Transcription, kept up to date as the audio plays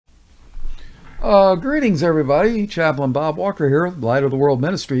Greetings, everybody. Chaplain Bob Walker here, Light of the World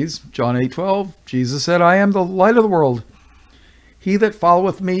Ministries. John 8:12. Jesus said, I am the light of the world. He that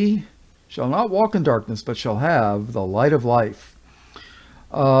followeth me shall not walk in darkness, but shall have the light of life.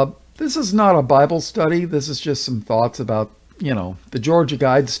 This is not a Bible study. This is just some thoughts about, the Georgia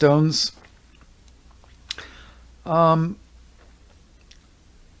Guidestones. Now,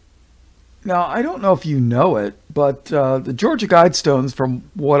 I don't know if you know it, but the Georgia Guidestones, from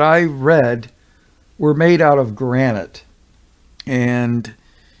what I read, were made out of granite. And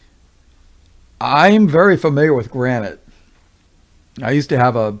I'm very familiar with granite. I used to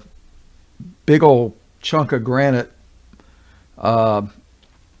have a big old chunk of granite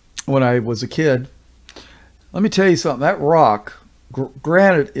when I was a kid. Let me tell you something. That rock,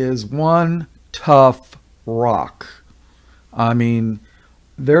 granite, is one tough rock. I mean,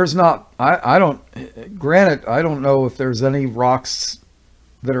 there's not, granite, I don't know if there's any rocks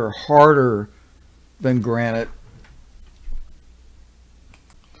that are harder than granite.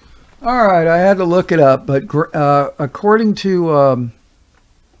 All right, I had to look it up, but according to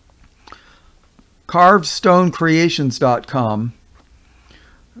carvedstonecreations.com,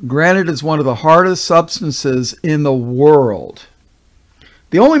 granite is one of the hardest substances in the world.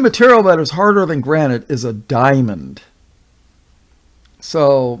 The only material that is harder than granite is a diamond.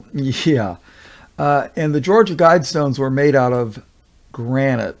 So, yeah. And the Georgia Guidestones were made out of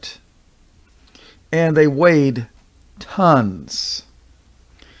granite. And they weighed tons.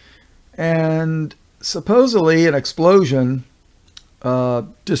 And supposedly an explosion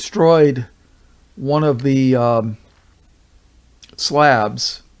destroyed one of the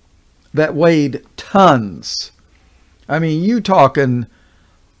slabs that weighed tons. I mean, you talking,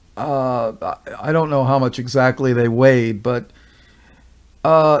 I don't know how much exactly they weighed, but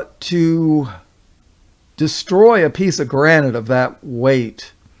to destroy a piece of granite of that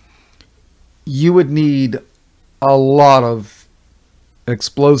weight, you would need a lot of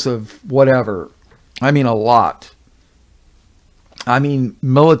explosive whatever. I mean, a lot. I mean,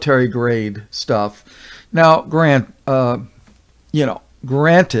 military grade stuff. Now, granted, not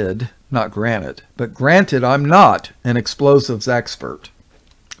granted, but granted, I'm not an explosives expert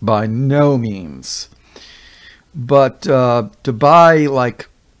by no means. But to buy like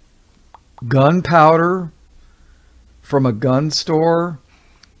gunpowder from a gun store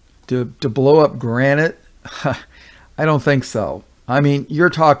to blow up granite, I don't think so. I mean, you're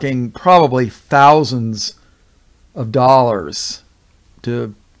talking probably thousands of dollars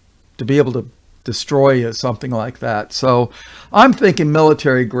to be able to destroy something like that. So I'm thinking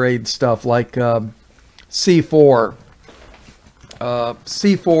military grade stuff like C4.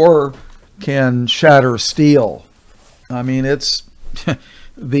 C4 can shatter steel. I mean, it's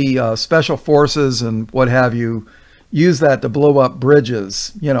the special forces and what have you use that to blow up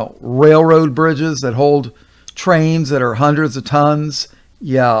bridges, railroad bridges that hold trains that are hundreds of tons.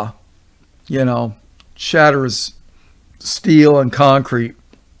 Yeah, shatters steel and concrete.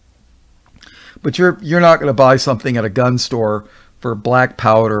 But you're not going to buy something at a gun store for black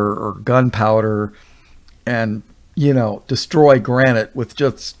powder or gunpowder and, destroy granite with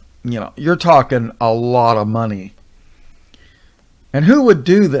just, you're talking a lot of money. And who would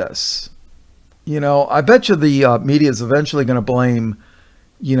do this? I bet you the media is eventually going to blame,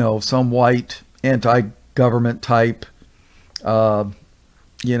 some white anti-government type, with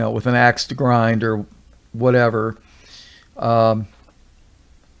an axe to grind or whatever. But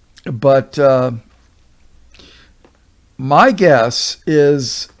my guess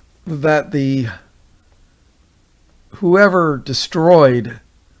is that whoever destroyed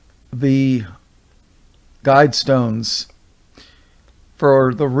the Guidestones,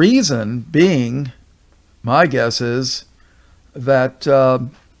 for the reason being, my guess is that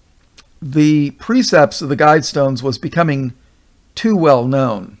the precepts of the Guidestones was becoming too well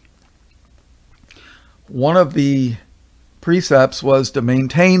known. One of the precepts was to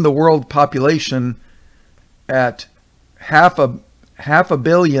maintain the world population at half a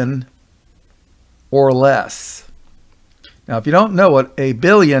billion or less. Now, if you don't know it, a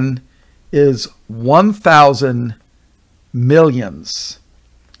billion is 1,000 millions.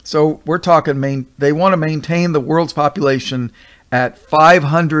 So we're talking, they want to maintain the world's population at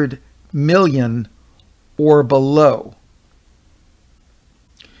 500 million or below.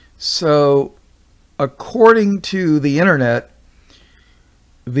 So according to the internet,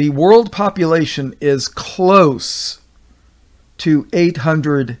 the world population is close to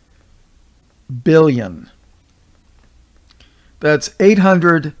 800 billion. That's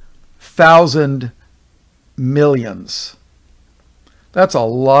 800,000 millions. That's a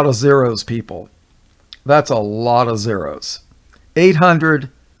lot of zeros, people. That's a lot of zeros.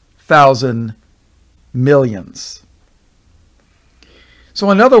 800,000 millions. So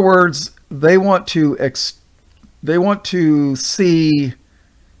in other words, they want to see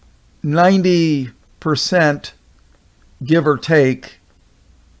 90%, give or take,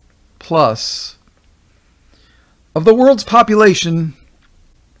 plus, of the world's population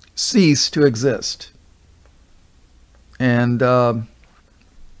cease to exist. And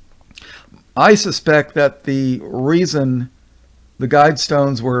I suspect that the reason the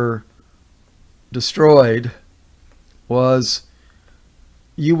Guidestones were destroyed was,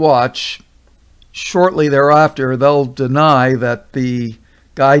 you watch, shortly thereafter, they'll deny that the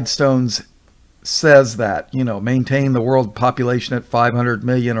Guidestones says that, you know, maintain the world population at 500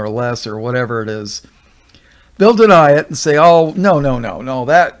 million or less or whatever it is. They'll deny it and say, oh, no,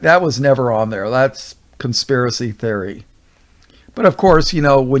 that was never on there. That's conspiracy theory. But of course, you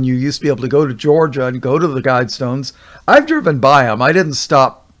know, when you used to be able to go to Georgia and go to the Guidestones, I've driven by them. I didn't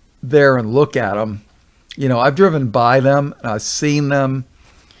stop there and look at them. You know, I've driven by them and I've seen them,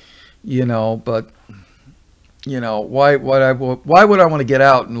 you know, but, you know, why would I want to get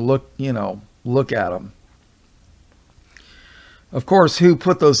out and look, you know, look at them? Of course, who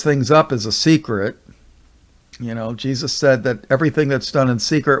put those things up is a secret. You know, Jesus said that everything that's done in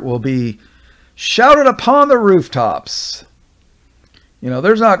secret will be shouted upon the rooftops. You know,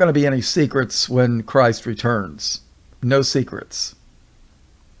 there's not going to be any secrets when Christ returns. No secrets.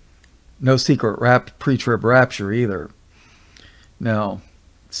 No secret pre-trib rapture either. No.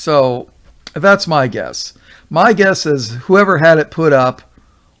 So that's my guess. My guess is whoever had it put up,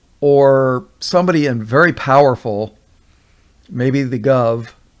 or somebody in very powerful, maybe the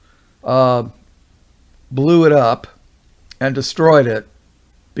Gov, blew it up and destroyed it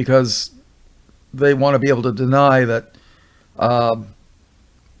because they want to be able to deny that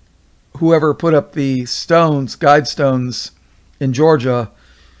whoever put up the stones, Guidestones in Georgia,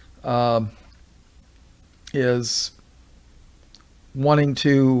 is wanting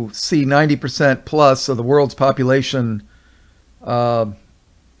to see 90% plus of the world's population, well,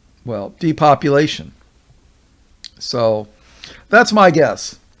 depopulation. So that's my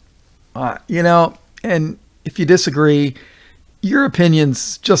guess. You know, and if you disagree, your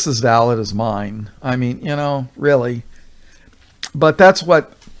opinion's just as valid as mine. I mean, you know, really. But that's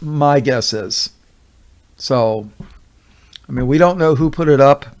what my guess is. So, I mean, we don't know who put it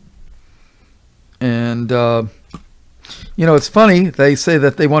up. And, you know, it's funny. They say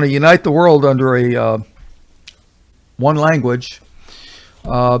that they want to unite the world under a one language.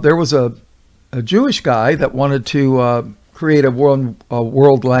 There was a Jewish guy that wanted to create a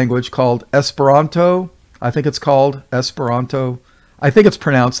world language called Esperanto. I think it's called Esperanto. I think it's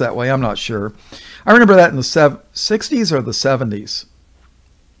pronounced that way. I'm not sure. I remember that in the 60s or the 70s.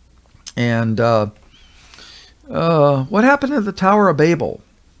 And what happened to the Tower of Babel?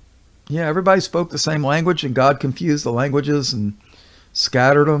 Yeah, everybody spoke the same language and God confused the languages and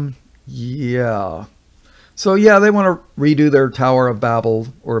scattered them. Yeah. So yeah, they want to redo their Tower of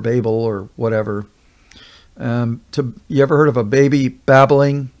Babel or whatever. You ever heard of a baby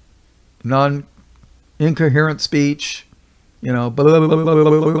babbling, incoherent speech? You know, blah, blah, blah, blah,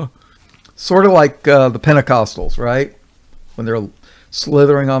 blah, blah. Sort of like the Pentecostals, right? When they're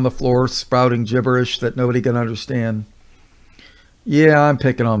slithering on the floor, sprouting gibberish that nobody can understand. Yeah, I'm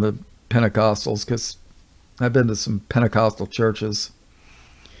picking on the Pentecostals because I've been to some Pentecostal churches.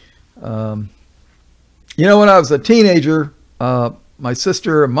 You know, when I was a teenager, my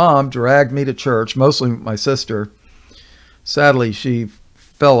sister and mom dragged me to church, mostly my sister. Sadly, she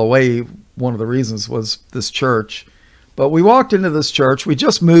fell away. One of the reasons was this church. But we walked into this church. We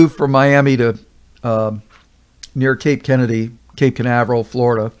just moved from Miami to near Cape Canaveral,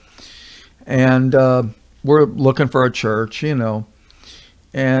 Florida. And we're looking for a church, you know.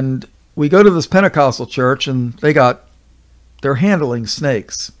 And we go to this Pentecostal church, and they're handling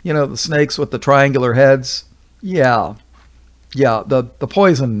snakes. You know, the snakes with the triangular heads. Yeah. Yeah, the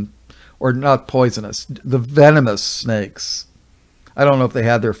poison, or not poisonous, the venomous snakes. I don't know if they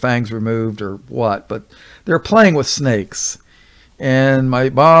had their fangs removed or what, but they're playing with snakes. And my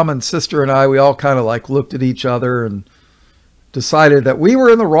mom and sister and I, we all kind of like looked at each other and decided that we were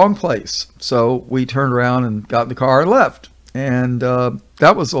in the wrong place. So we turned around and got in the car and left. And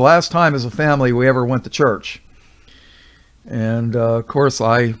that was the last time as a family we ever went to church. And of course,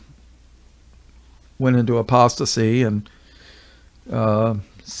 I went into apostasy, and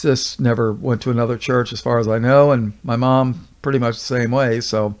sis never went to another church as far as I know, and my mom pretty much the same way.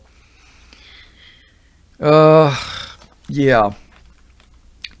 So yeah,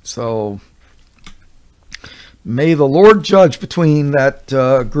 so may the Lord judge between that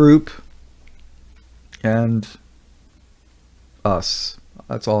group and us.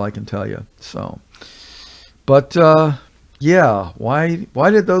 That's all I can tell you. So But yeah, why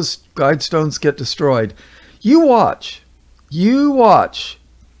did those Guidestones get destroyed? You watch. You watch.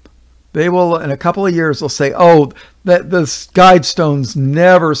 They will, in a couple of years, they'll say, oh, that the Guidestones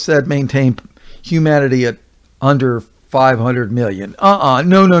never said maintain humanity at under 500 million. No,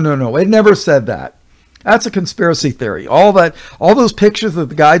 no, no, no. It never said that. That's a conspiracy theory. All those pictures of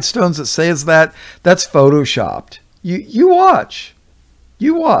the Guidestones that says that's photoshopped. You watch.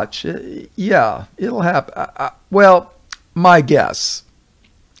 You watch. Yeah, it'll happen. Well, my guess.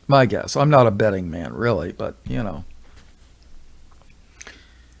 My guess. I'm not a betting man, really, but, you know.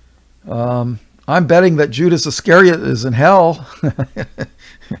 I'm betting that Judas Iscariot is in hell.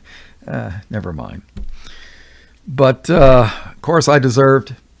 Never mind. But, of course, I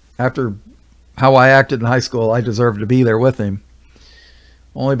deserved, after how I acted in high school, I deserved to be there with him.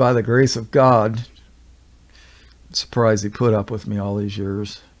 Only by the grace of God. I'm surprised he put up with me all these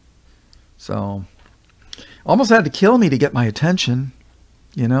years. So, almost had to kill me to get my attention,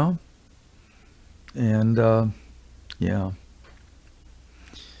 you know? And, yeah.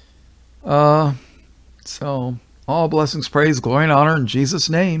 So, all blessings, praise, glory, and honor in Jesus'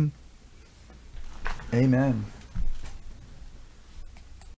 name. Amen.